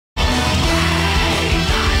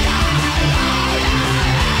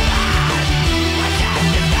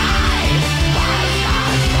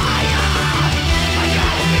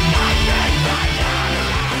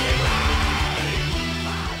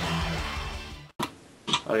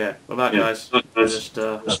Okay, we're back, guys. I just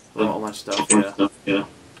put all my stuff here.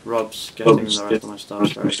 Rob's getting the rest of my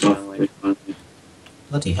stuff very kindly.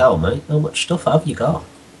 Bloody hell, mate. How much stuff have you got?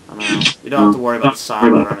 I know. You don't have to worry about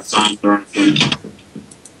sand or anything.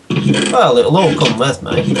 Well, it'll all come with,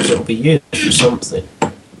 mate, because it'll be used for something.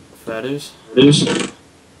 Fair dues.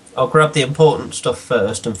 I'll grab the important stuff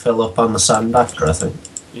first and fill up on the sand after, I think.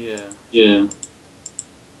 Yeah.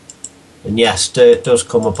 And yes, dirt does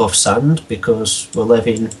come above sand because we're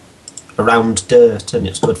living around dirt and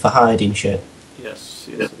it's good for hiding shit. Yes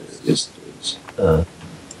it is.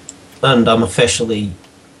 And I'm officially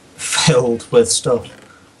filled with stuff.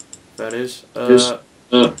 That is.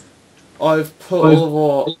 I've put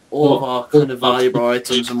all of our kind of valuable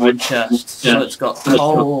items in one chest. So it's got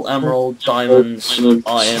coal, emerald, diamonds,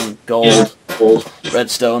 iron, gold,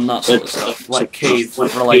 redstone, that sort of stuff. Like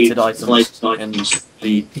cave-related items in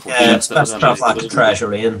the... Yeah, it's best to have like a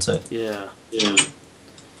treasury, isn't it? Yeah.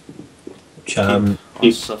 Which, our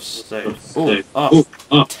stuff safe.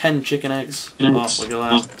 Oh, 10 chicken eggs. Oh, look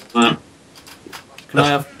at that. Can I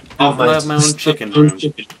have my own chicken room?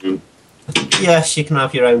 Yes, you can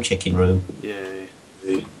have your own chicken room. Yeah.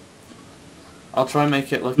 I'll try and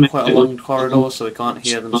make it like quite a long corridor so we can't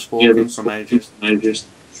hear them squawking from ages.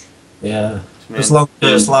 Yeah. As long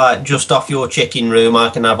as, like, just off your chicken room, I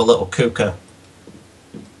can have a little cooker.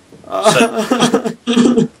 So,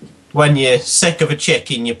 when you're sick of a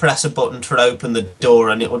chicken, you press a button to open the door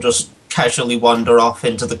and it will just casually wander off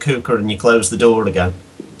into the cooker and you close the door again.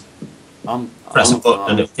 Press a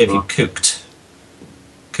button and it'll give you cooked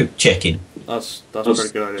chicken. That's a pretty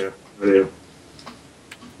good idea.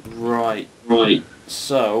 Right.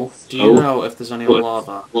 So, do you know if there's any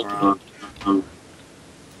lava around?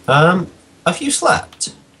 Have you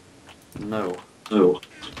slept? No.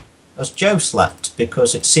 Has Joe slept?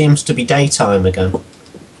 Because it seems to be daytime again.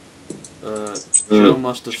 Joe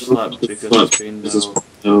must have slept because there's been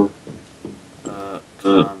no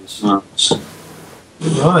commands.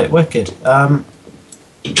 Right, wicked.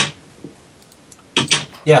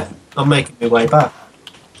 Yeah, I'm making my way back.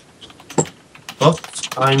 But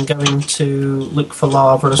I'm going to look for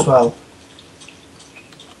lava as well.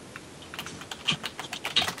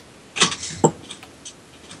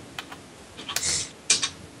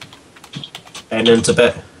 And it's a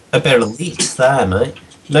bit elite there, mate.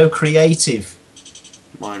 No creative.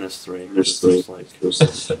 -3. Like,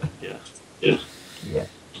 yeah.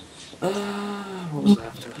 What was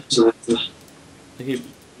after?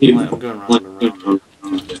 I'm going round and round.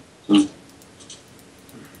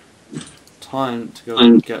 Time to go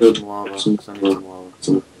and get some lava, because I need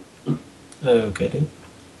some lava. Okay.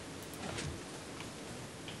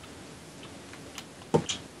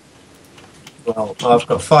 Well, I've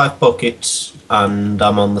got 5 buckets, and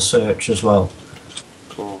I'm on the search as well.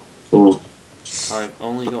 Cool. I've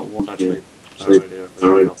only got one actually.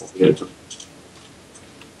 Alright.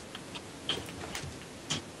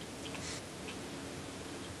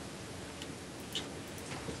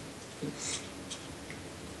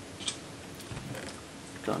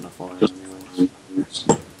 Got enough iron anyways.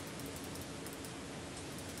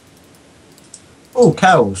 Oh,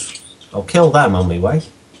 cows. I'll kill them on my way.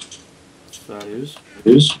 That is.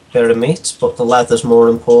 They're a meat, but the leather's more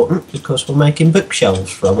important because we're making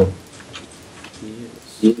bookshelves from them.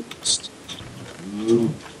 Yes.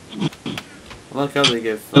 I like how they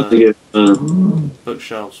give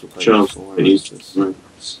bookshelves for places.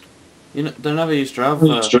 You know, they never used to have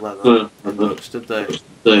leather in books, did they?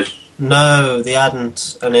 No, they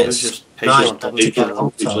hadn't, and it's just nice on top to of get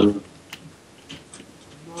on top.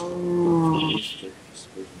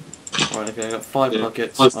 Right, okay, I got 5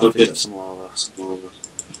 buckets. I have to get some lava.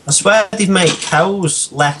 I swear they've made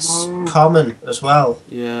cows less common as well.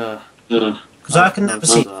 Yeah. Because I can never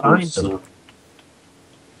seem to find them.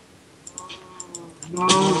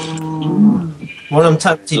 What I'm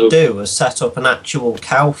tempted to do is set up an actual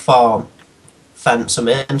cow farm. Fence them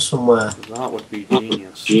in somewhere. That would be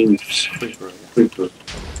genius.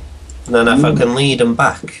 And then if I can lead them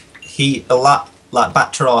back,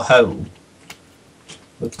 back to our home,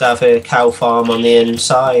 we could have a cow farm on the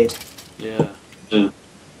inside. Yeah.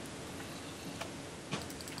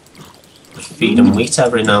 Just feed them wheat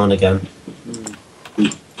every now and again.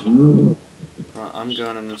 Right, I'm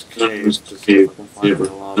going in this cave to see if I can find any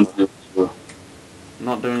lava. I'm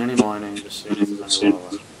not doing any mining, just seeing if there's any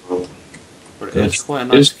lava. But it is quite a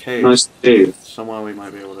nice cave. Somewhere we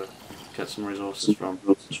might be able to get some resources from.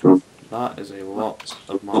 That is a lot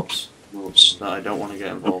of mobs that I don't want to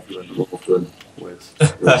get involved with. A lot of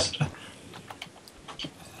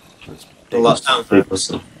people.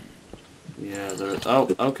 Yeah, there is. Oh,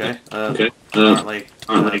 okay. Apparently,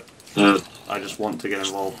 I just want to get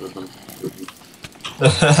involved with them.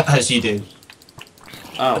 As you do.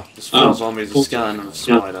 Oh, there's 4 zombies, a skeleton and a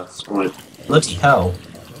spider. Bloody hell.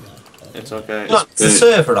 It's okay. Not the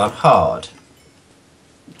server on hard.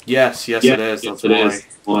 Yes, it is. That's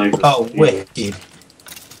why. Oh, wicked.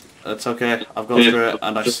 It's okay. I've got through it,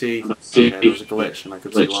 and I see. Okay, there was a glitch, and I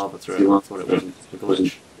could see lava through it. I thought it wasn't a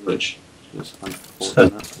glitch. It's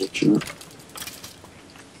unfortunate.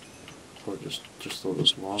 I just thought it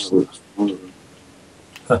was lava.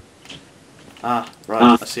 Ah,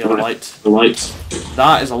 right. I see a light.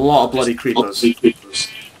 That is a lot of bloody creepers.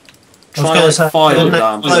 Try like 5 of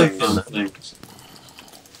them damn things.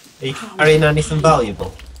 Are you carrying anything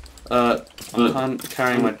valuable? I'm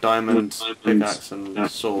carrying my diamond pickaxe and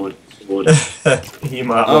sword. You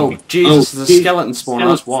might. Oh, Jesus, there's a skeleton spawn,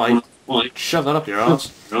 that's why. Shove that up your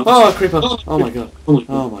ass. Oh, a creeper! Oh my god.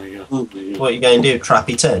 Oh my god. What are you going to do, trap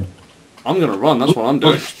it in? I'm gonna run, that's what I'm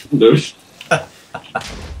doing.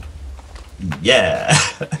 Yeah.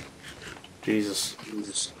 Jesus.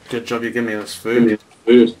 Good job you give me this food.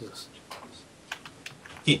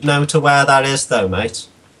 You know to where that is though, mate?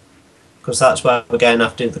 Because that's where we're going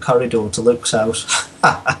after the corridor to Luke's house.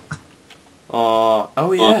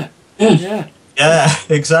 Oh yeah. Yeah. Yeah,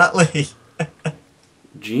 exactly.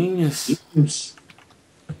 Genius.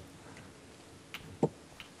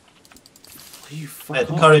 You Make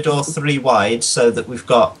the corridor 3 wide so that we've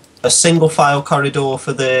got a single file corridor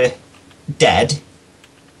for the dead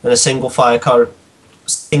and a single file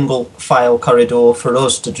corridor for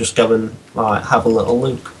us to just go and like have a little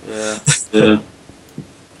look. Yeah.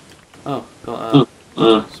 Oh, got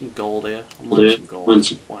some gold here. I might some gold.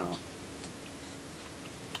 Why not?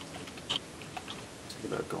 Take a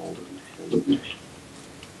bit of gold in here.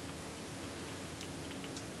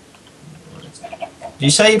 Did you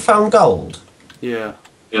say you'd found gold? Yeah.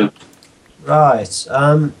 Right.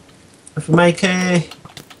 If we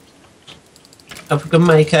can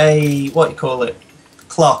make a what do you call it,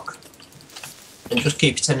 clock, and just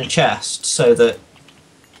keep it in a chest so that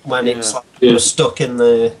when it's like stuck in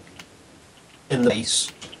the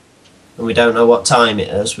base and we don't know what time it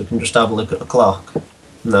is, we can just have a look at the clock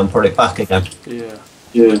and then put it back again. Yeah.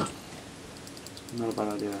 Not a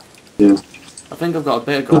bad idea. I think I've got a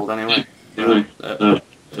bit of gold anyway.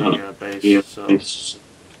 The base, so I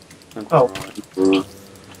think we're right.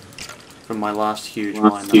 From my last huge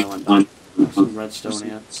mine that I went down. There's some redstone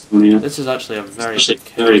here. This is actually a very big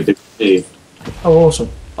cave. Oh, awesome.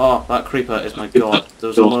 Oh, that creeper is my god. There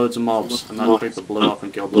was loads of mobs, and that creeper blew up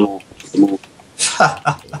and killed them all.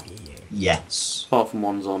 Yes. Apart from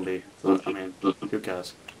one zombie. But, I mean, who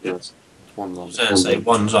cares? It's one zombie. So say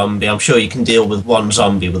one zombie. I'm sure you can deal with one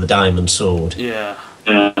zombie with a diamond sword. Yeah.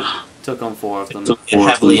 Took on 4 of them. A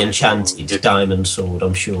heavily enchanted diamond sword,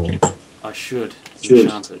 I'm sure. I should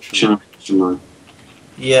enchant it, shouldn't I?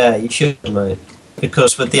 Yeah, you should, mate.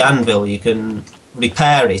 Because with the anvil, you can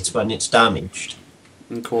repair it when it's damaged.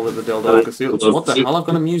 And call it the Dildo Cthulhu. What the hell? I've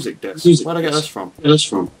got a music disc. Where'd I get this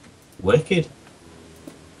from? Wicked.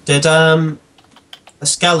 Did a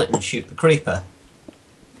skeleton shoot the creeper?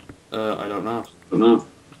 I don't know.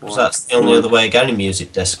 Because that's the only other way of getting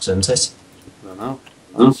music discs, isn't it? I don't know.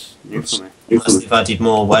 That's new for me. Unless they've added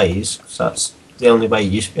more ways, because that's the only way you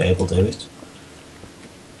used to be able to do it.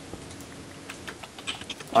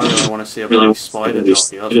 I really want to see a big spider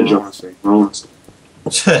jockey, that's what I want to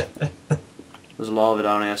see. There's lava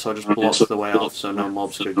down here, so I just blocked the way off so no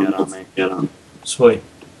mobs could get at me. Sweet.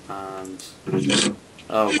 And...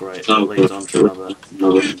 oh great, that leads on to another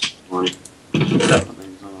line. That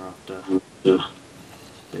means I'm going to have to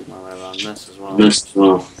dig my way around this as well.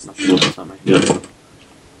 Nothing else at me.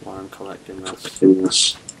 While I'm collecting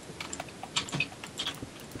this.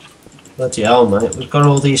 Bloody hell, mate. We've got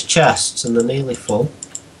all these chests and they're nearly full.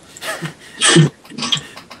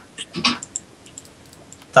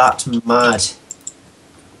 That's mad.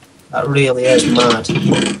 That really is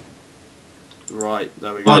mad. Right,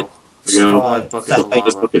 there we go. 5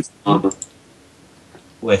 buckets of lava.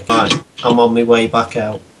 Wicked. Right, I'm on my way back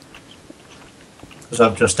out. Because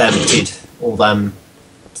I've just emptied all them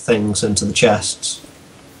things into the chests.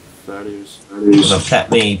 Fair dues. And I've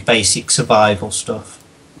kept me basic survival stuff.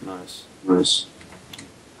 Nice.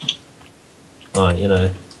 Like, you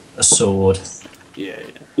know, a sword. Yeah.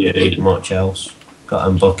 Don't need much else. Got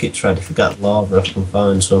them buckets ready for get lava if I can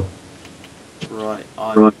find some. Right,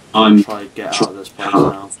 I'm trying to get out of this place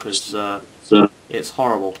now, because it's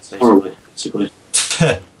horrible, basically.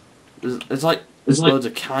 It's like there's loads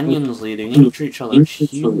of canyons leading into each other. It's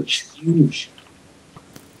huge.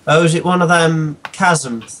 Oh, is it one of them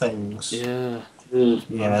chasm things? Yeah.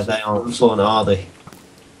 Yeah, they aren't fun, are they?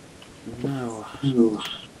 No.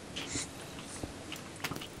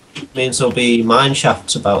 means there'll be mine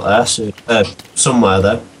shafts about there, so, somewhere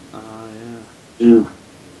though. Yeah.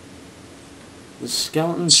 The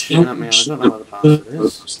skeleton's shooting at me, and I don't know where the bastard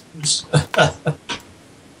is.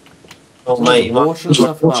 Oh, mate, you might... Water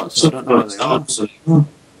stuff about, so I don't know where they are.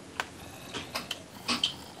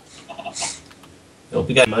 It'll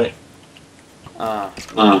be good, mate. I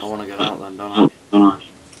want to get out then, don't I?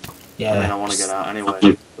 Yeah. I mean, I want to get out anyway.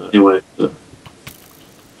 But...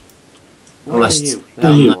 Where are you?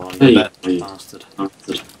 There you are, you bastard.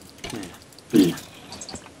 Yeah.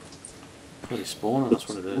 Bloody spawner, that's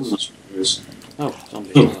what it is. Oh,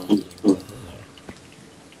 zombie.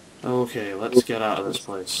 Okay, let's get out of this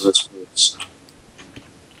place.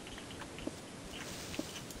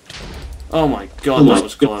 Oh my god, that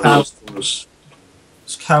was close. There's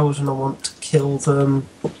cows and I want to kill them.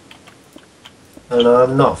 And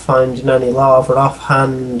I'm not finding any lava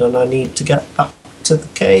offhand and I need to get back to the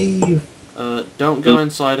cave. Don't go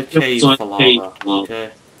inside a cave for lava,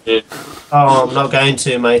 okay? Oh, I'm not going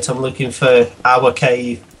to, mate. I'm looking for our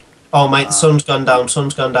cave. Oh, mate, the sun's gone down.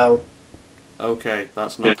 Okay,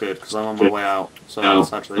 that's not good, because I'm on my way out, so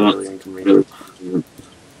that's actually really inconvenient.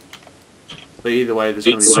 But either way, there's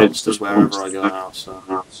going to be monsters wherever I go now, so...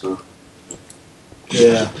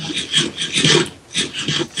 Yeah.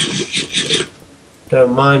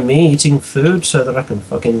 Don't mind me eating food so that I can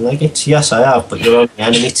fucking leg it. Yes, I have, but you're on the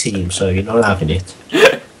enemy team, so you're not having it.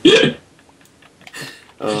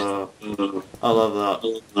 I love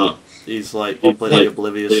that. He's like completely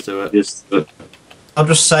oblivious to it. I'm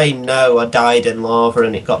just saying no, I died in lava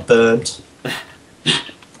and it got burnt.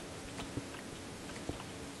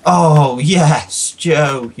 Oh, yes,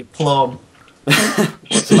 Joe, you plum.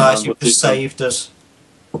 It's nice you just saved us.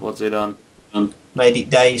 What's he done? Made it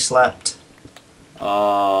day slept.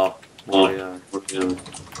 Oh, yeah.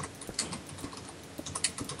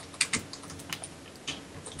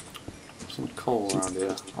 Some coal around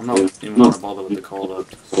here. I'm not even going to bother with the coal though,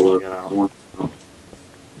 just to get out.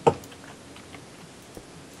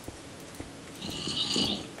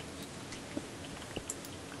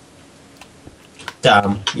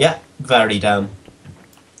 Damn. Yeah, very damn.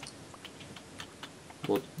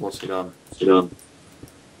 What's he done?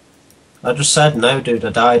 I just said no, dude.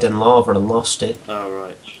 I died in lava and lost it. Oh,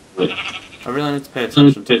 right. I really need to pay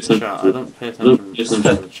attention to the chat. I don't pay attention to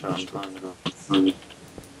the chat on time enough.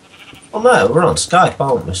 Well, no, we're on Skype,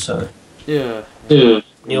 aren't we, so... Yeah.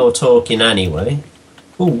 You're talking anyway.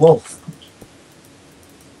 Ooh, wolf.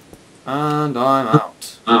 And I'm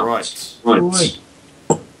out. Right. Wait.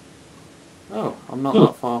 Oh, I'm not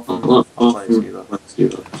that far from our place either.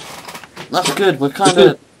 That's good, we're kind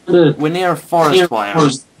of... We're near a forest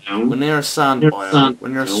biome. We're near a sand biome. We're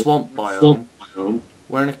near a swamp biome.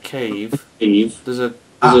 We're in a cave. There's a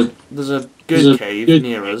good cave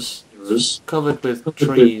near us, covered with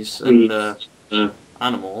trees and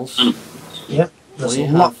animals. Yep, there's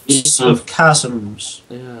lots of chasms.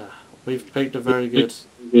 Yeah, we've picked a very good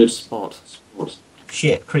spot.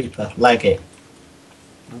 Shit, creeper, leg it.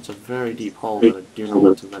 That's a very deep hole that I do not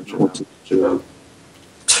want to venture down.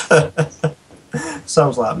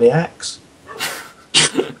 Sounds like my ex.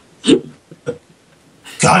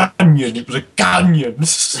 Canyon, it was a canyon.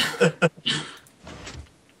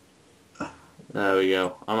 There we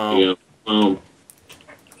go. I'm out.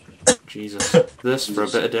 Jesus, this for a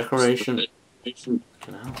bit of decoration.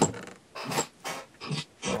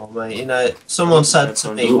 Oh mate, you know, someone said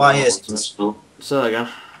to me, why is it? Say that again.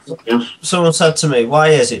 Someone said to me, why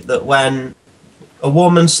is it that when a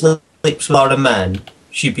woman sleeps with a lot of men,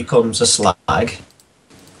 she becomes a slag?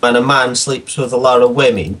 When a man sleeps with a lot of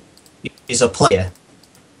women, he's a player.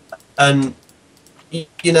 And,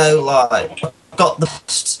 you know, like, I've got the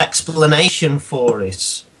best explanation for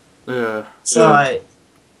it. Yeah. It's like,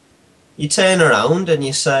 you turn around and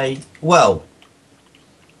you say, well,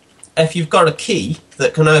 if you've got a key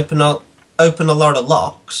that can open a lot of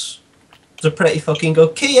locks, it's a pretty fucking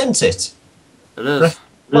good key, isn't it? It is.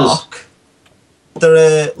 Lock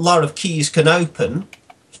that a lot of keys can open.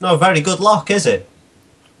 It's not a very good lock, is it?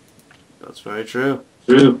 That's very true.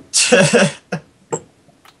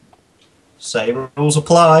 Same rules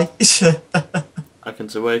apply. I can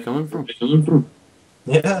see where you're coming from.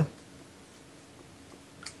 Yeah.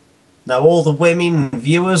 Now all the women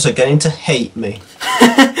viewers are going to hate me.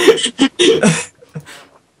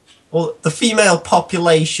 Well, the female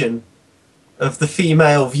population of the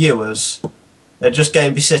female viewers are just going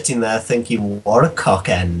to be sitting there thinking, what a cock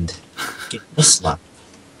end. Give me a slap.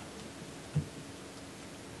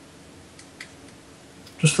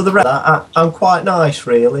 Just for the record, I'm quite nice,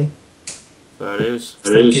 really. There it is. I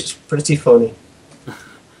think it's pretty funny.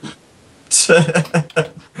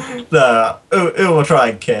 No, who will try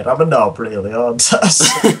and kid? I'm a knob, really, aren't I?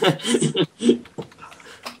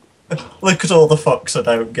 Look at all the fucks I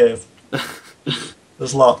don't give.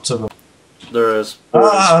 There's lots of them. There is.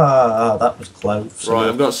 Ah, that was close. Right,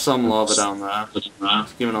 I've got some lava down there.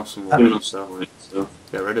 It's giving off some light, so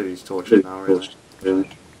get rid of these torches now, really.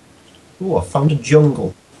 Ooh, I found a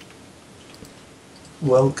jungle.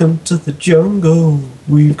 Welcome to the jungle.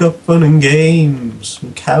 We've got fun and games.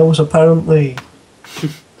 And cows, apparently.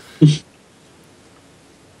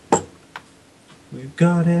 We've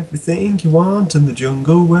got everything you want in the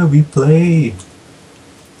jungle where we play.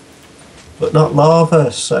 But not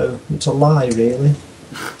lava, so it's a lie, really.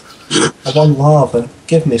 I want lava.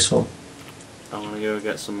 Give me some. I'm gonna go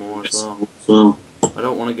get some more as well. I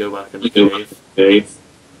don't want to go back in the cave.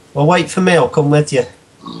 Well, wait for me. I'll come with you.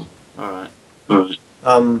 Alright.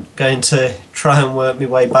 I'm going to try and work my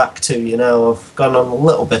way back to you now. I've gone on a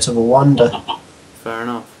little bit of a wander. Fair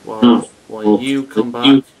enough. Well, while you come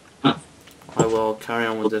back, I will carry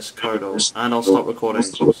on with this corridor, and I'll stop recording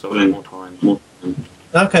so we have more time.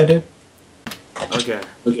 Okay, dude. Okay.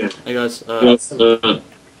 Hey guys,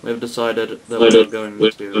 we've decided that we're going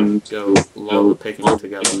to go lava picking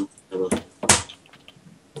together.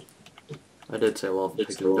 I did say lava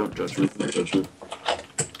picking, don't judge me.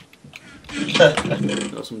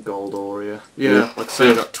 Got some gold ore here. Yeah, like I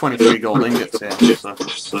say, I got 23 gold ingots here,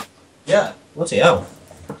 so. Yeah, bloody hell.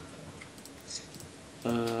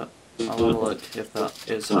 I'll have a look if that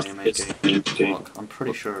is an AMAG block. I'm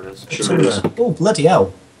pretty sure it is. Oh, bloody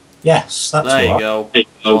hell. Yes, that's there you right.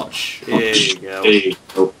 go. Watch. Here you go.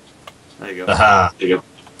 There you go. Aha.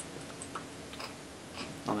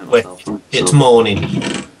 I'll make Wait, myself. it's morning.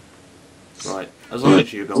 Right. As long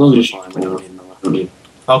as you go, it's fine. We don't need another.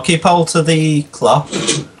 I'll keep hold to the clock.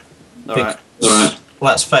 Alright.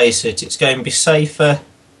 Let's face it, it's going to be safer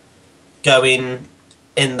going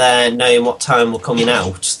in there knowing what time we're coming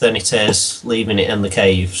out than it is leaving it in the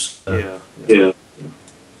caves. So. Yeah.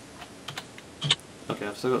 Okay,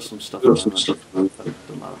 I've still got some stuff. Doesn't matter.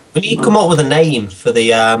 We need to come up with a name for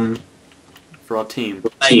the for our team.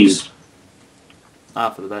 base.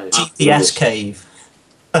 For the base. GPS cave.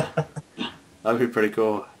 That'd be pretty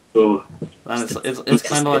cool. And it's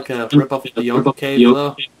kind of like a rip off the Yoga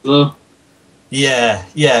cave, though.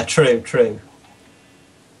 Yeah, true.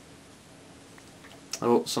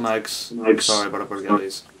 Oh, some eggs. Sorry, but I've got to get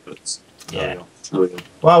these. Yeah.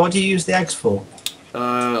 Well, what do you use the eggs for?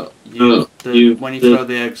 When you throw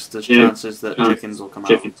the eggs, there's chances that chickens will come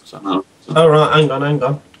out. So. Oh, right, hang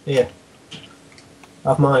on. Here.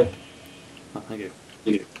 Have mine. Oh, thank you.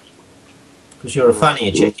 Because you're a fan of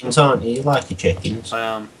your chickens, aren't you? You like your chickens. I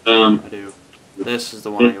am. I do. This is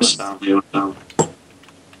the one you went down.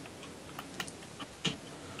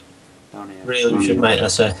 Down here. Really, we should make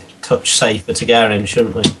this a touch safer to get in,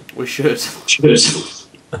 shouldn't we? We should.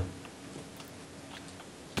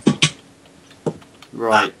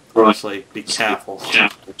 Right. Honestly, be careful.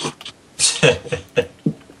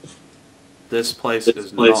 This place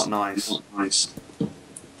is not nice.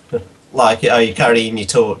 Like how you carrying your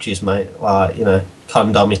torches, mate. Like, you know,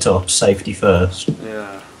 condom it up, safety first.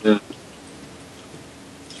 Yeah.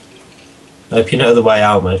 Hope you know the way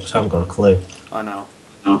out, mate, because I haven't got a clue. I know.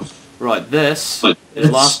 Right, this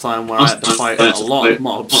is last time where I had to fight a lot of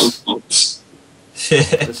mobs.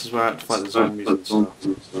 This is where I had to fight the zombies and stuff.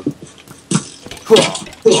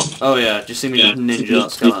 Oh yeah, did you see me just ninja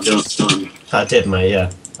that skeleton? I did, mate,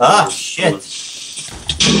 yeah. Ah, shit!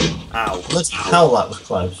 Ow. Bloody hell, that was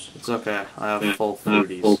close. It's okay, I have full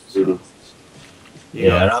 30s. So.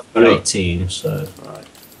 Yeah, I've got 18, so... Right.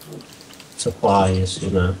 Supplies, you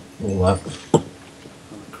know, all that.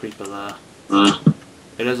 Creeper there.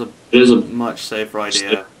 It is a much safer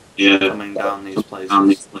idea coming down these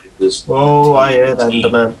places. Oh, I hear the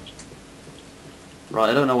Enderman. Right,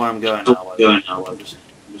 I don't know where I'm going now.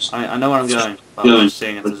 I know where I'm going, but I'm just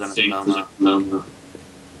seeing if there's anything down there.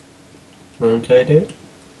 Okay, dude.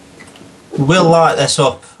 We'll light this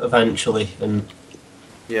up eventually, and...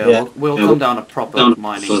 Yeah, we'll come down a proper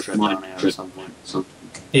mining trip down here at some point.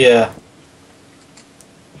 Yeah.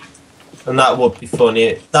 And that would be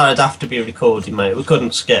funny. That'd have to be recorded, mate. We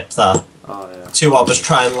couldn't skip that. Oh, yeah. Two of us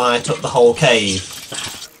try and light up the whole cave.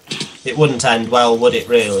 It wouldn't end well, would it,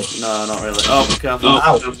 really? No, not really. Oh, careful.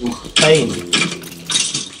 Ow. Pain.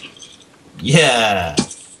 Yeah.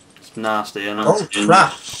 It's nasty, isn't it? Oh,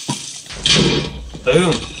 crap.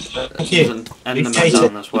 Boom. Thank you. There's an enderman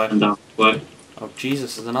down this way. Oh,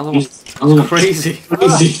 Jesus, there's another one. That's crazy.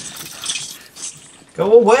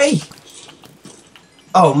 Go away.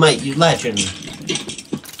 Oh, mate, you legend.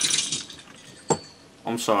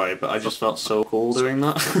 I'm sorry, but I just felt so cool doing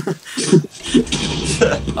that.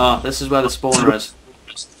 Ah, this is where the spawner is.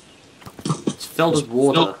 It's filled with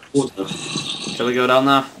water. Shall we go down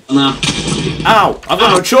there? No. Ow! I've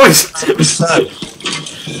got no choice!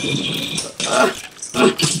 So,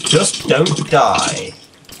 just don't die.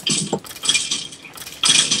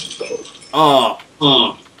 Oh,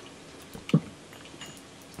 Oh.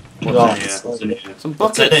 what's in here? Some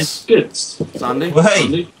buckets. Good. Sandy?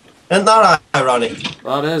 Wait, isn't that ironic?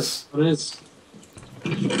 That is. What is?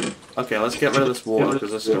 Okay, let's get rid of this water,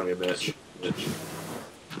 because this is going to be a bitch.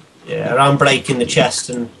 Yeah, I'm breaking the chest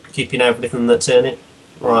and keeping everything that's in it.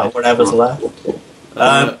 Right, whatever's left.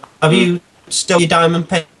 Have you still your diamond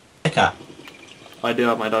pickaxe? I do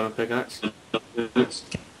have my diamond pickaxe.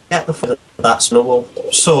 Get the that's no.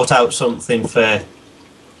 We'll sort out something for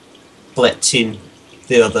blitzing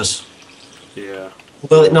the others. Yeah.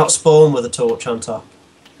 Will it not spawn with a torch on top?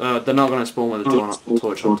 They're not going to spawn with a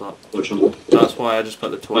torch on top. That's why I just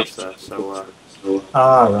put the torch there. So,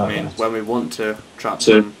 Ah, right. I mean, when we want to trap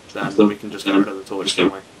them, then we can just get rid of the torch,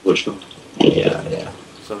 can't we? Yeah, yeah.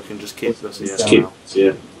 So we can just keep this here now.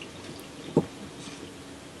 Yeah.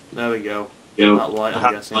 There we go. That light,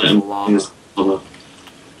 I'm guessing, is lava.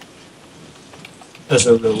 As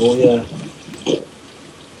a rule, yeah.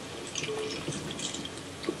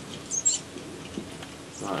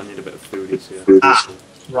 Right, I need a bit of foodies here. Ah,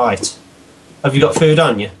 right. Have you got food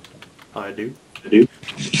on you? I do. Good,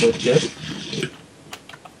 good.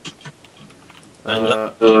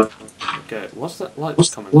 Okay, what's that light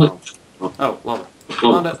coming from? Oh, lava.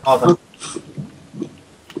 Found it. Lava.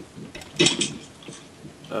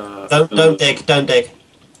 Don't dig, don't dig.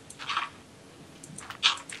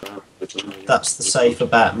 That's the safer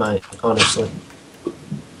bet, mate, honestly.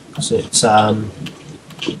 Because it's a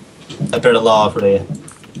bit of lava here.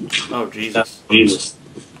 Oh, Jesus.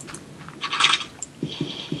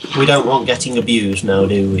 We don't want getting abused now,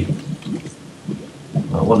 do we?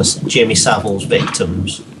 I want to Jimmy Savile's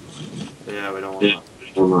victims. Yeah, we don't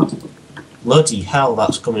want that. Bloody hell,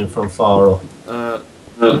 that's coming from far up.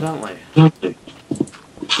 Don't we?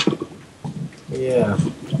 Yeah.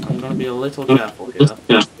 I'm going to be a little careful here.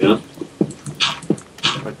 Yeah.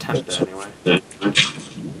 Or attempt it anyway.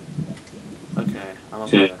 Okay, I'm up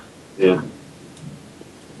there. Yeah.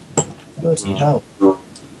 Bloody hell.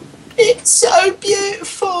 It's so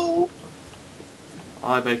beautiful!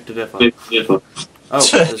 I beg to differ. Oh,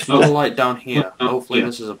 there's no light down here. Hopefully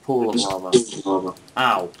this is a pool of lava.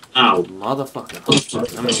 Ow. Motherfucker.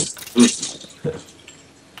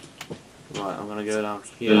 Right, I'm gonna go down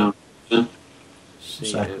here.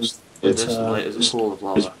 See if this light is a pool of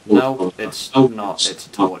lava. No, it's not. It's a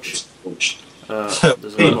torch.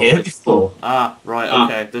 There's Been here before. Ah, right,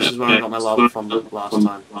 okay. This is where I got my lava from last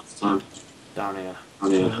time. Down here.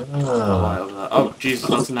 Light over there. Oh, Jesus,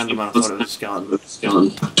 that's an enderman. I thought it was a skeleton.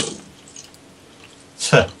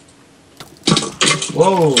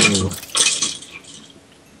 Whoa! It's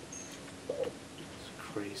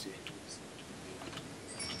crazy.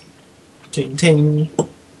 Ting ting.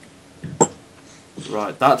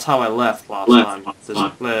 Right, that's how I left last time.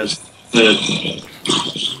 There's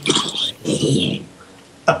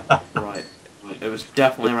Right. It was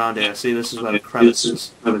definitely around here. See, this is where the crevice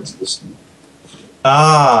is.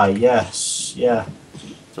 Ah, yes, yeah.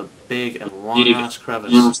 It's a big and long-ass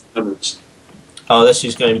crevice. Oh, this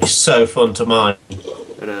is going to be so fun to mine,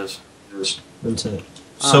 It is. isn't it?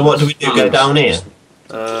 So what do we do, go down here?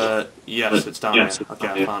 Yes, it's down here. Okay,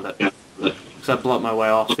 I found it. Because I blocked my way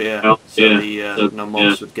off here, so the no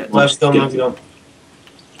mobs would get... Where's gone, where's gone?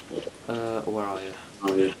 Where are you?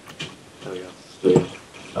 There we go.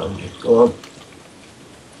 Go on.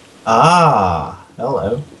 Ah,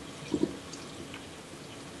 hello.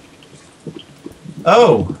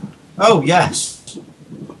 Oh, yes.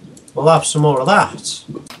 We'll have some more of that.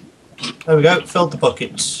 There we go, filled the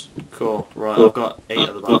buckets. Cool, right, I've got 8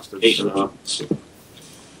 of the bastards. So.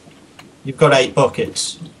 You've got 8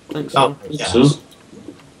 buckets. I think so. Oh, yes.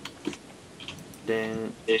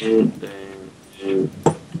 Ding.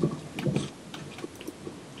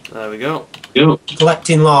 There we go.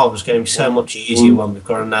 Collecting lava is going to be so much easier when we've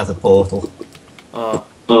got another portal. Oh,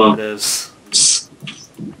 it is.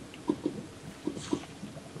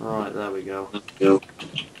 Right, there we go.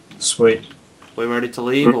 Sweet. We ready to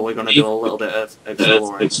leave, or we're going to do a little bit of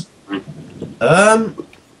exploring?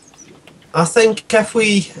 I think if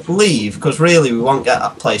we leave, because really we won't get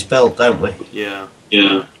that place built, don't we? Yeah.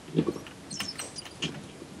 Yeah.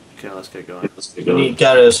 Okay, let's get going. We need to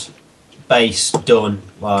get us base done,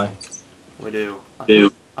 like. We do.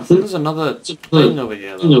 I I think there's another thing over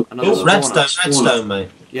here though. Another Oh, redstone, mate.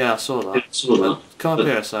 Yeah, I saw that. But come up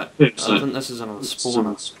here a sec. I think this is another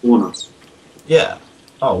spawner. Yeah.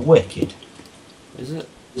 Oh, wicked. Is it?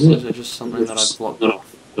 Or is it just something that I've blocked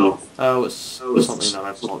off? Oh, it's something that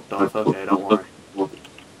I've blocked off. Okay, don't worry.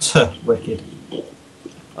 Wicked.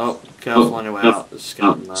 Oh, careful on your way out. There's a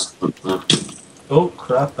skeleton there. Oh,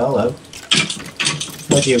 crap. Hello.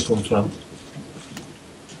 Where do you come from?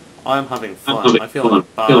 I'm having fun. I feel like a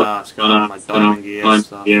badass going on my diamond gear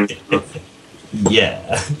stuff.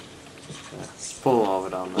 Yeah. Full lava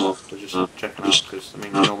down there. We're just checking out because, I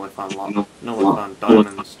mean, you normally find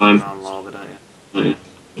diamonds around lava, don't you?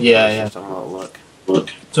 Yeah. Just have a little look.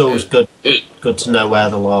 It's always good to know where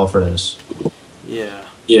the lava is. Yeah.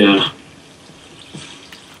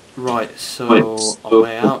 Right, so our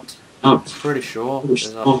way out. Pretty sure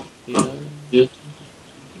is up here.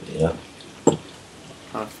 Yeah.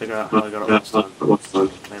 Trying to figure out how I got it last time.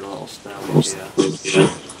 Made a little stairway here.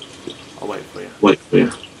 I'll wait for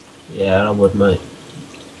you. Yeah, I would, mate.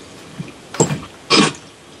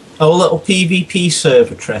 Oh, a little PvP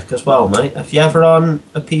server trick as well, mate. If you're ever on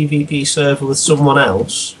a PvP server with someone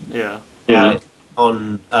else, like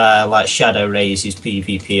on like Shadow Raze's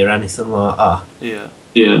PvP or anything like that,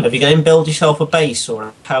 if you're going to build yourself a base or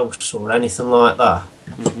a house or anything like that,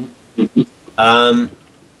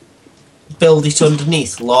 build it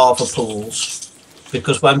underneath lava pools,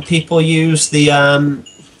 because when people use the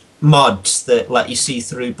mods that let you see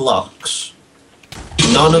through blocks,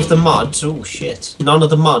 none of the mods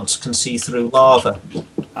can see through lava.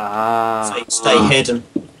 So you stay hidden.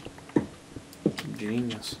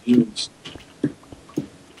 Genius.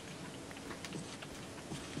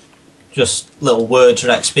 Just little words of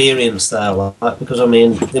experience there, like, because I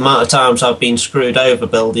mean, the amount of times I've been screwed over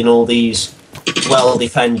building all these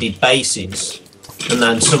well-defended bases, and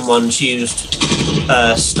then someone's used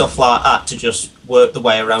stuff like that to just work the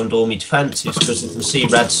way around all my defences because they can see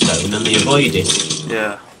redstone and they avoid it.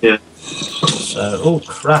 Yeah. So, oh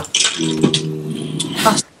crap.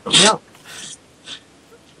 Yeah.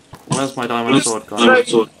 Where's my diamond sword gone?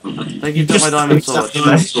 Thank you for my diamond sword.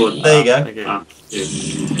 There you go. Thank you.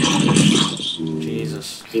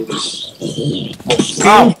 Jesus.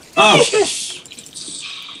 Ow!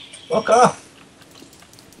 Fuck off.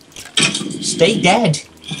 Stay dead.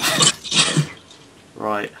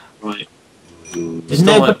 Right. Didn't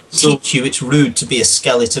nobody teach you it's rude to be a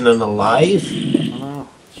skeleton and alive? I know.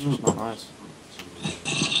 It's just not nice.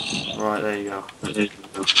 Right, there you go.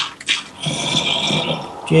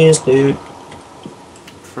 Cheers, dude.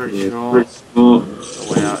 Pretty sure the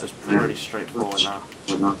way out is pretty straightforward now.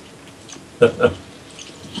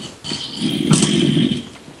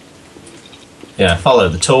 Yeah, follow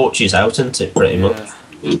the torches out, isn't it, pretty much?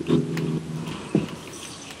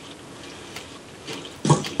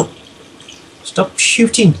 Stop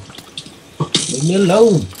shooting! Leave me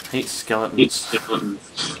alone! I hate skeletons.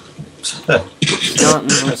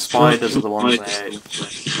 Skeletons and spiders are the ones I hate.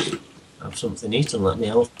 Have something to eat and let me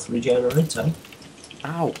health regenerate, eh?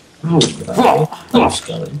 Ow! Oh,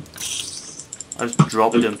 skeleton. I just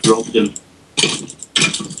dropped him.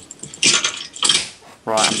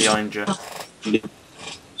 Right, I'm behind you.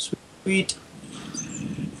 Sweet.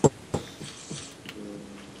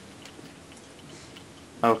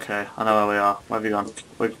 Okay, I know where we are. Where have you gone?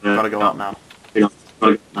 We've got to go up now.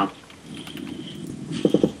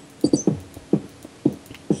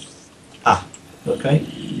 Ah, okay.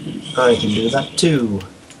 I can do that too.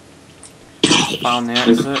 Found the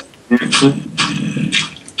exit.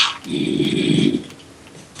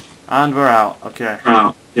 And we're out. Okay.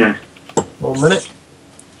 1 minute.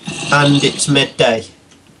 And it's midday.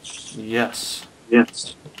 Yes.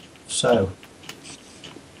 So,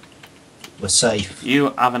 we're safe.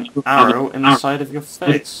 You have an arrow in the side of your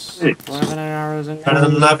face. Do I have any arrows in your Better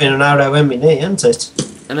than having an arrow in my knee, isn't it?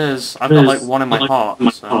 It is. I've got like one in my heart,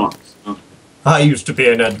 so... I used to be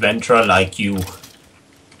an adventurer like you.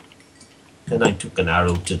 Then I took an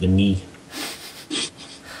arrow to the knee.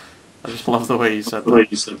 I just love the way you said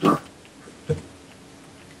that.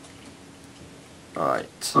 Right.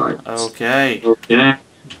 Okay. That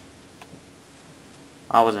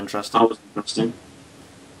was interesting.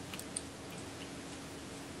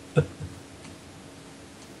 I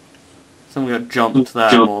think we got jumped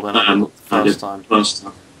there more than I did the first time.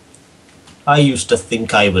 I used to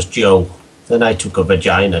think I was Joe. Then I took a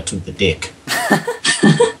vagina to the dick.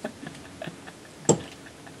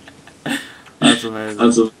 That's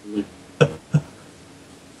amazing.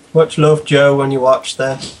 Much love, Joe, when you watch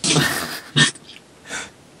this.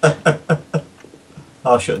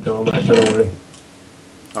 I'll shut the door, mate, don't worry.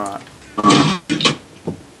 Alright.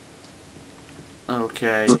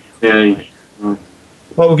 Okay. Okay. Right.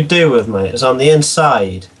 What we could do with, mate, is on the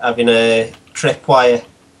inside having a tripwire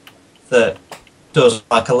that does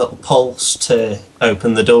like a little pulse to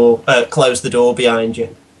open the door, close the door behind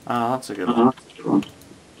you. Ah, that's a good one.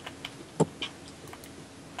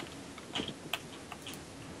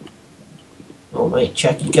 Oh, mate,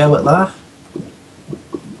 check your go at that.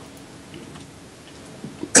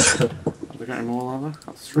 Have we got any more lava?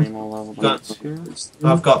 Got 3 more lava buckets here.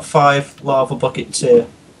 I've got 5 lava buckets here.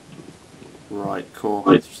 Right, cool.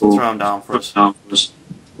 Just throw them down for us.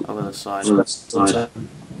 Over the side. One sec.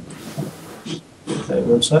 Okay,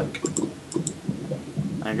 1 sec.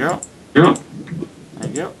 There you go. Yeah. There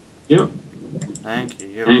you go. Yeah. Thank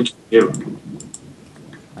you. Thank you.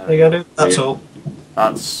 There you go, dude. That's all.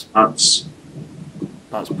 That's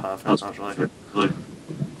perfect, actually.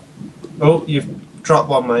 Oh, you've dropped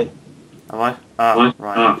one, mate. Have I? Ah,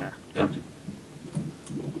 right, okay. Yeah.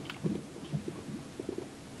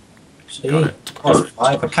 See? Got it. Oh,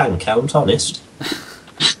 5, I can count, honest.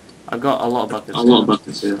 I've got a lot of buckets. A lot of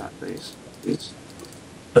buckets here. Stack these.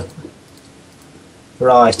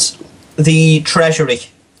 Right. The treasury.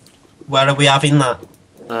 Where are we having that?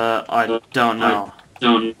 I don't know.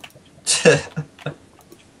 Don't.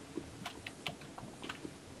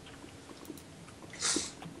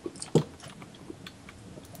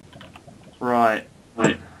 Right.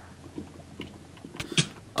 Right.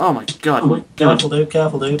 Oh my god. Oh my god. Careful, dude,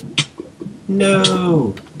 careful, dude.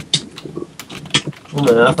 No! Oh,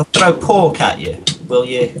 man, if I throw pork at you, will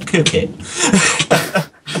you cook it?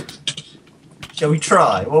 Shall we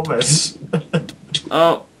try? Almost.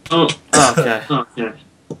 Oh. Oh. Okay. Okay.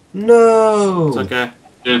 No! It's okay.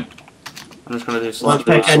 Yeah. I'm just gonna do Won't slash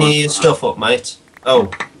pick back. any of your stuff up, mate. Oh.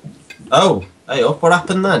 Oh, hey up, what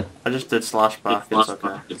happened then? I just did slash back, it's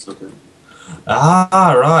okay. It's okay.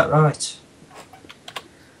 Ah, right.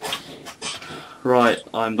 Right,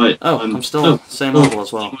 I'm... Right, Oh, I'm still same level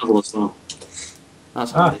as well. Level as well.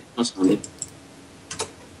 That's Ah. handy. That's handy.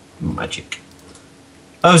 Magic.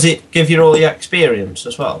 Oh, does it give you all your experience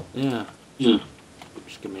as well? Yeah. Yeah.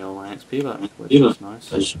 Just give me all my XP back, which Yeah. is nice.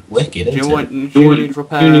 That's wicked, Do you isn't want do you need to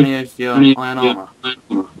repair any of your iron armour?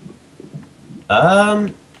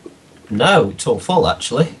 it? No, it's all full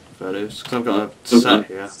actually. Fair dues, because I've got a set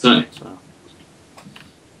here. So.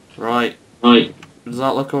 Right. Right. Does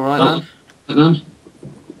that look alright then? And then?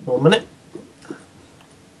 1 minute.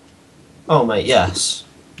 Oh, mate, yes.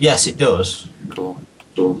 Yes, it does. Cool.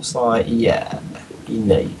 It's like, yeah, you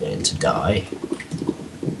know you're going to die.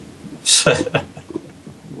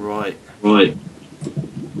 Right. Right.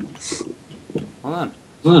 Well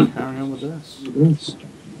Then. carry on with this. Yes.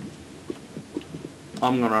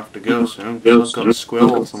 I'm gonna have to go soon, because I've got a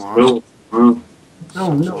squirrel tomorrow. Tomorrow.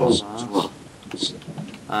 Oh, no. So that's-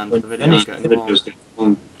 And When the video's getting long. Video's getting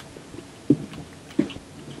long.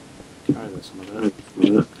 Carry this on a bit.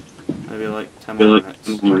 Maybe like 10 more Like minutes.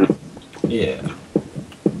 10 minutes. Yeah.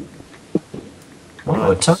 Oh,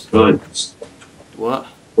 Right. it's up. Right. What?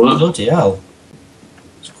 What? Bloody hell.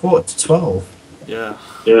 It's 11:45. Yeah.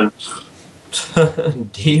 Yeah.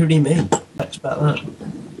 Deary me. Expect that.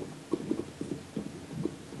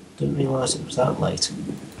 Didn't realise it was that late.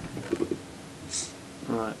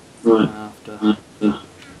 Right. Right. After.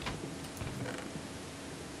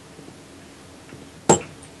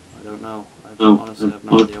 I don't know. I honestly have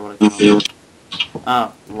no idea what I can do.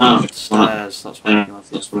 Ah, locked stairs. That's what I can have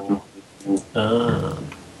this for. Ah.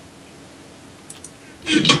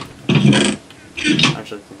 I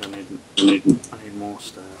actually think I need more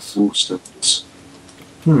stairs. More steps.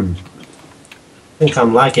 I think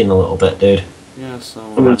I'm lagging a little bit, dude. Yeah,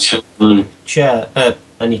 so. Chair.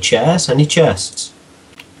 Any chairs? Any chests?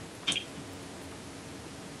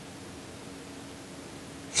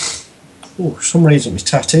 Oh, for some reason my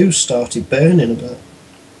tattoos started burning a bit.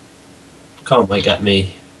 Can't wait to get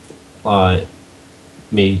me, like,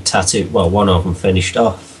 me tattoo. Well, one of them finished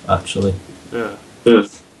off actually Yeah. Yeah.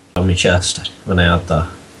 on my chest when I had that.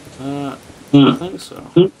 I think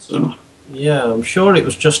so. So. Yeah, I'm sure it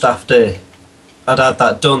was just after I'd had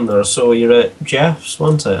that done that I saw you at Jeff's,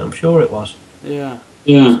 wasn't it? I'm sure it was. Yeah.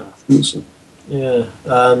 Yeah. So. Yeah,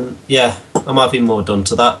 yeah, I'm having more done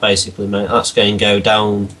to that basically, mate. That's going to go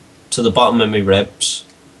down to the bottom of my ribs,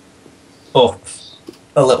 up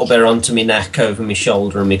a little bit onto my neck, over my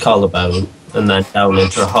shoulder and my collarbone, and then down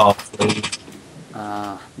into a half sleeve.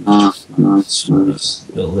 Nice.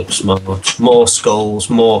 It'll look smart. More skulls,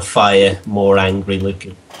 more fire, more angry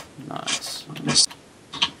looking. Nice.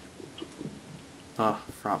 Oh,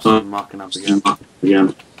 perhaps I'm marking up again.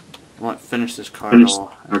 Again. I might finish this corridor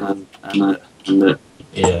and then end it. And it.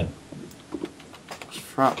 Yeah.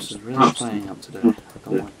 Fraps is really playing up today. I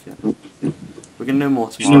don't like it. can do more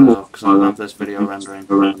tomorrow though, because I'm gonna have this video rendering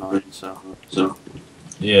tonight. So.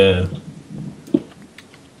 Yeah.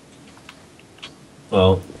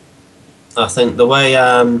 Well, I think the way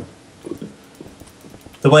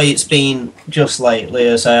it's been just lately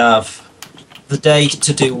is I have the day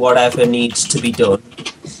to do whatever needs to be done.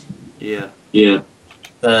 Yeah.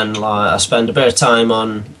 Then like I spend a bit of time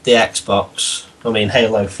on the Xbox. I mean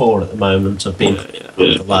Halo 4 at the moment. I've been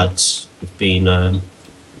with the lads. We've been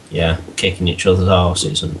kicking each other's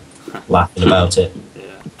arses and laughing about it.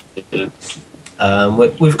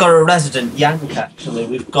 We've got a resident Yank actually.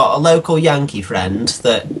 We've got a local Yankee friend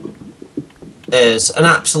that is an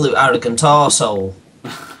absolute arrogant arsehole.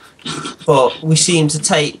 But he seems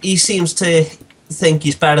to think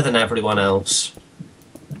he's better than everyone else.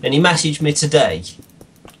 And he messaged me today,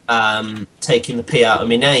 taking the P out of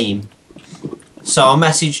my name. So I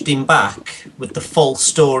messaged him back with the full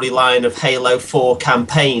storyline of Halo 4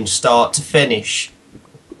 campaign, start to finish.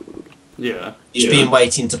 Yeah. He's been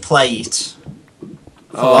waiting to play it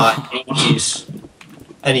for like ages.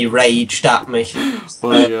 And he raged at me.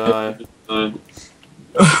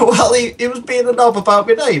 Well, he was being a knob about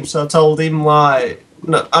my name, so I told him, like,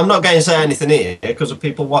 no, I'm not going to say anything here because of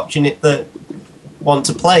people watching it that want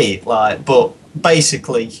to play it, like, but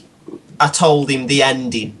basically, I told him the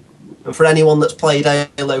ending. And for anyone that's played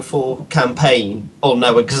Halo 4 campaign, will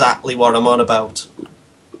know exactly what I'm on about.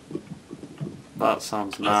 That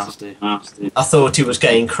sounds nasty. I thought he was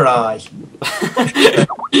getting cry.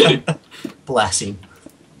 Bless him.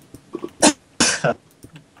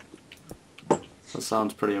 That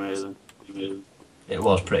sounds pretty amazing. It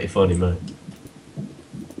was pretty funny, mate.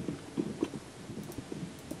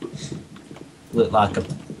 Looked like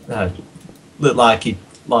he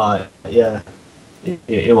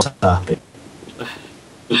was happy.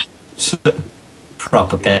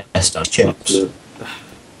 Proper guest on chips.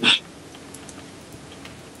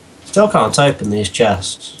 Still can't open these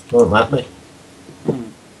chests. Won't let me.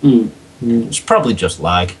 It's probably just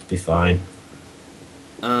lag. It'll be fine.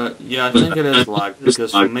 Yeah, I think it is lag,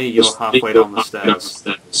 because for me, you're halfway down the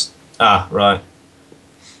stairs. Ah, right.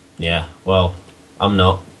 Yeah, well, I'm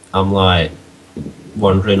not. I'm, like,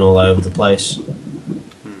 wandering all over the place.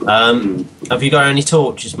 Have you got any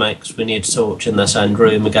torches, mate? Because we need a torch in this end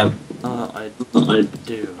room again. I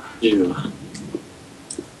do.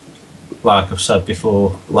 Like I've said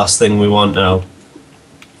before, last thing we want now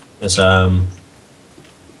is,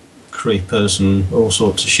 creepers and all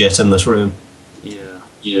sorts of shit in this room.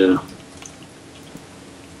 Yeah.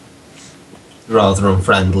 Rather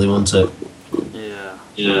unfriendly, wasn't it?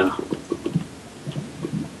 Yeah.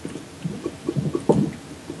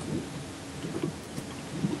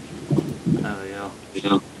 There we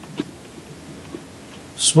go.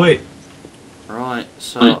 Sweet. Right,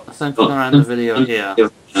 so I think we're going to end the video here.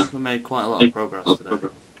 We made quite a lot of progress today.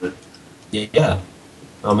 Yeah.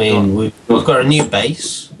 I mean, we've got a new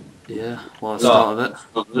base. Yeah, well, I started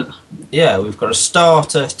it. Yeah, we've got to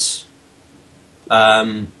start at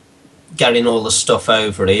getting all the stuff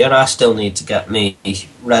over here. I still need to get me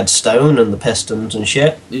redstone and the pistons and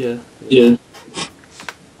shit. Yeah.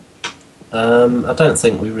 I don't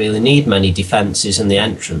think we really need many defences in the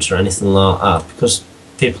entrance or anything like that, because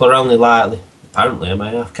people are only likely, apparently I'm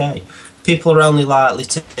AFK, people are only likely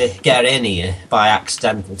to get in here by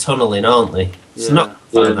accidental tunnelling, aren't they? It's not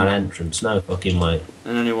find that entrance, no fucking way.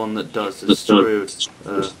 And anyone that does is screwed.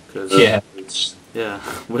 Cause, yeah,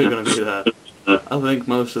 we're going to be there. I think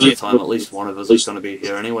most of the time at least one of us is going to be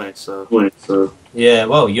here anyway, so... Yeah,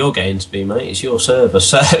 well, you're going to be, mate. It's your server,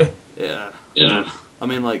 so... Yeah. I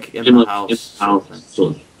mean, like, in the house.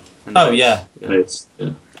 Oh, yeah.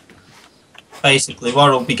 Basically,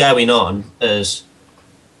 what will be going on is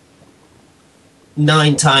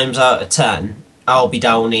 9 times out of 10, I'll be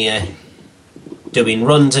down here doing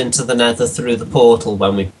runs into the nether through the portal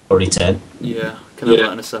when we put it in. Yeah, kind of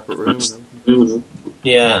like in a separate room.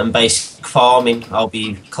 Yeah, and basic farming. I'll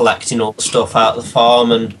be collecting all the stuff out of the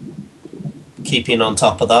farm and keeping on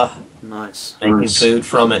top of that. Nice. Making food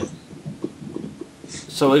from it.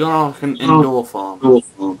 So we're going to have an indoor farm.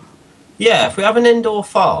 Yeah, if we have an indoor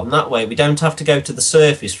farm, that way we don't have to go to the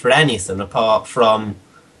surface for anything apart from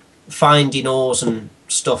finding ores and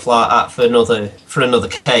stuff like that for another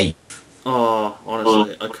cave. Oh,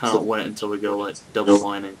 honestly, I can't wait until we go like double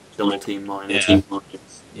team mining.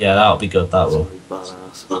 Yeah, that'll be good, that will.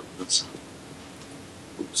 Badass.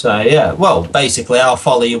 So yeah, well, basically I'll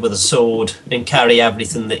follow you with a sword and carry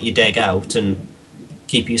everything that you dig out and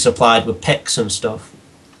keep you supplied with picks and stuff.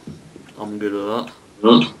 I'm good with that.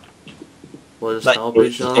 We'll just help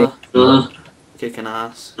each other, kicking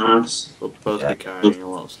ass. We'll both be carrying a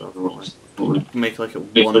lot of stuff, won't we? make like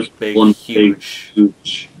one big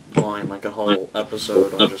huge mine, like a whole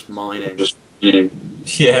episode on just mining.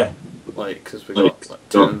 Yeah. Like, because we've got like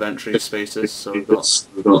 2 inventory spaces, so we've got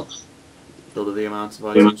build the amount of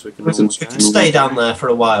items we can almost We can stay down there for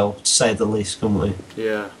a while, to say the least, can't we?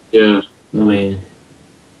 Yeah. Yeah. I mean,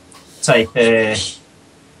 take a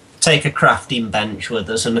crafting bench with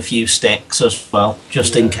us and a few sticks as well,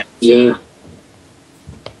 just in case. Yeah.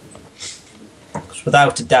 'Cause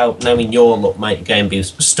without a doubt, knowing your luck, mate, you're going to be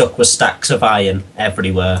stuck with stacks of iron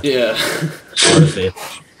everywhere. Yeah.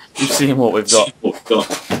 You've seen what we've got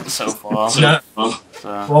so far. No. So,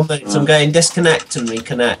 1 minute, I'm going disconnect and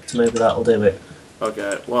reconnect. Maybe that'll do it.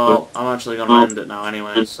 okay, well, I'm actually going to end it now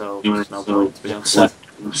anyway, so there's no point to be honest. So,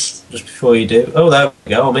 just before you do. Oh, there we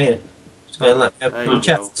go. I'm here. Just going to let me There open you the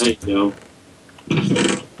chest. There you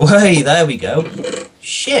go. Hey, there we go.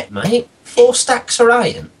 Shit, mate. 4 stacks of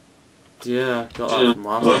iron. Yeah, got that from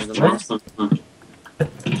last time, didn't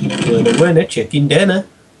I? Winner, chicken dinner.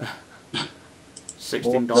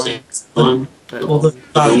 $16. All the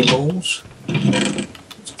valuables.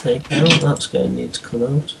 Let's take out. That's going to need to come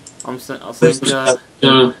out. I think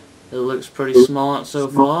Yeah. it looks pretty smart so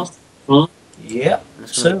far. Yeah. And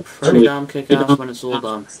it's going to be pretty damn kick-ass when it's all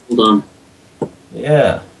done. Hold on.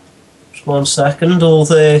 Yeah. Just 1 second. All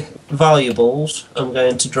the valuables I'm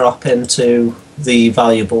going to drop into the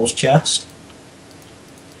valuables chest.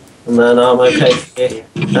 And then I'm okay for you.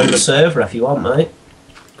 End the server if you want, mate.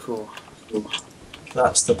 Cool.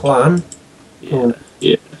 That's the plan. Yeah.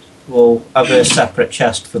 We'll have a separate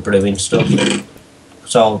chest for brewing stuff.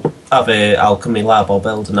 So I'll have a alchemy lab. I'll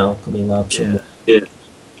build an alchemy lab somewhere. Yeah.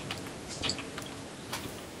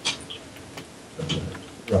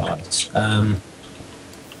 Right.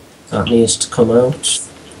 That needs to come out.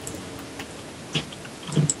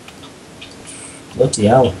 Bloody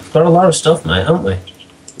hell. We've got a lot of stuff, mate, haven't we?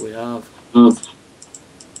 We have.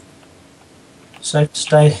 Safe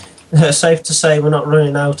to say we're not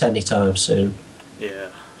running out anytime soon. Yeah.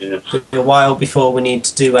 Yeah. It'll be a while before we need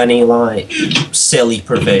to do any, like, silly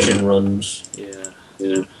provision runs. Yeah.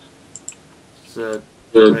 Yeah. It's a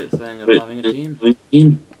great thing of having a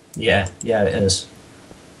team. Yeah, it is.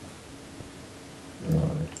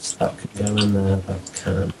 Right, that can go in there, that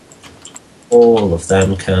can. All of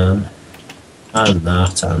them can. And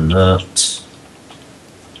that, and that.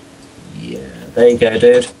 Yeah, there you go,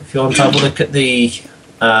 dude. If you want to have a look at the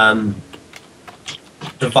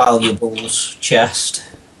valuables chest,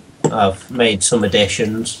 I've made some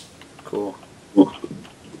additions. Cool.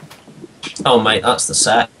 Oh, mate, that's the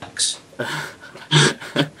sex.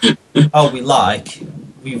 Oh,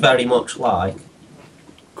 we very much like.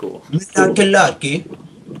 Cool. Lucky.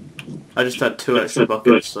 I just had 2 extra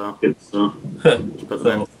buckets, so just put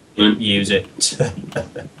them in. Use it.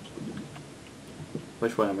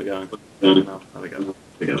 Which way am I going? No, there we go.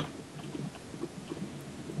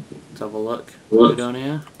 Let's have a look. We're going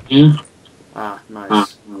here? Yeah. Ah,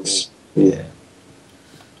 nice. Cool. Yeah.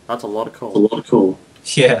 That's a lot of coal. Cool.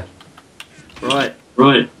 Yeah. Right.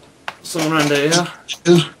 So I'm around here.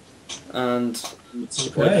 And we're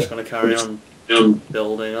just going to carry on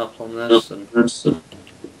building up on this and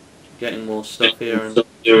getting more stuff here and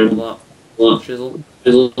all that chisel.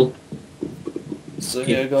 So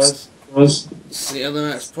yeah, guys. See you in the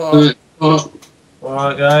next part.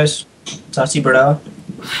 Alright, guys. Tatty, brother.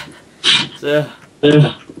 See ya.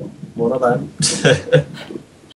 One of them.